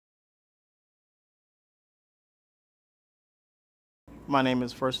My name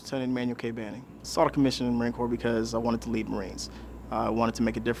is First Lieutenant Emmanuel K. Banning. Sought a commission in the Marine Corps because I wanted to lead Marines. I wanted to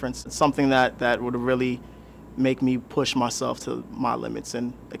make a difference. It's something that would really make me push myself to my limits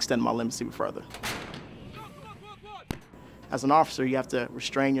and extend my limits even further. As an officer, you have to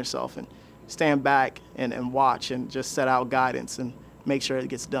restrain yourself and stand back and watch and just set out guidance and make sure it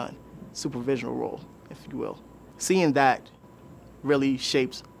gets done. Supervisional role, if you will. Seeing that really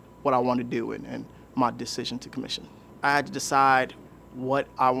shapes what I want to do and my decision to commission. I had to decide what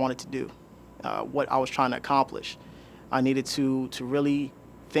I wanted to do, what I was trying to accomplish. I needed to really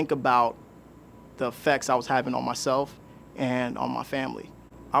think about the effects I was having on myself and on my family.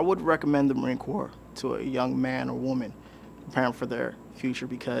 I would recommend the Marine Corps to a young man or woman preparing for their future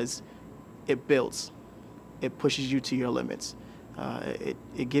because it builds. It pushes you to your limits.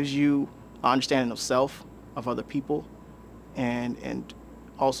 It gives you an understanding of self, of other people, and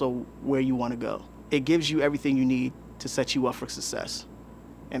also where you want to go. It gives you everything you need to set you up for success.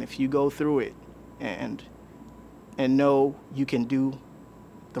 And if you go through it and know you can do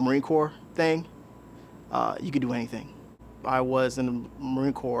the Marine Corps thing, you can do anything. I was in the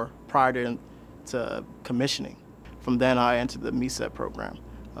Marine Corps prior to commissioning. From then I entered the MECET program,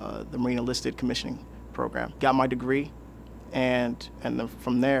 the Marine Enlisted Commissioning Program. Got my degree and then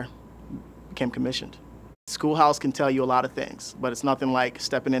from there became commissioned. Schoolhouse can tell you a lot of things, but it's nothing like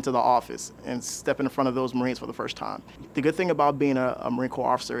stepping into the office and stepping in front of those Marines for the first time. The good thing about being a Marine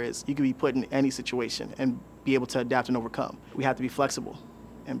Corps officer is you can be put in any situation and be able to adapt and overcome. We have to be flexible,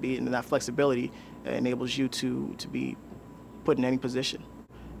 and that flexibility enables you to be put in any position.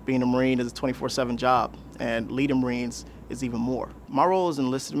 Being a Marine is a 24/7 job, and leading Marines is even more. My role as an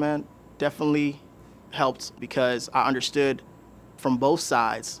enlisted man definitely helped because I understood from both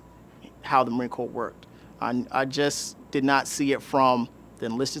sides how the Marine Corps worked. I just did not see it from the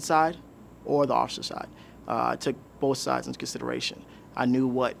enlisted side or the officer side. I took both sides into consideration. I knew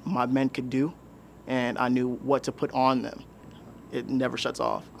what my men could do, and I knew what to put on them. It never shuts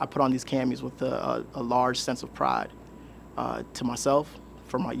off. I put on these camis with a large sense of pride to myself,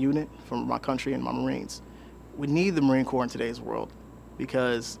 for my unit, for my country, and my Marines. We need the Marine Corps in today's world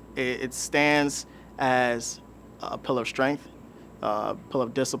because it stands as a pillar of strength, a pillar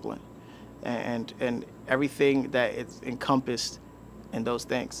of discipline, and everything that is encompassed in those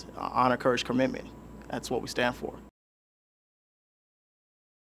things. Honor, courage, commitment. That's what we stand for.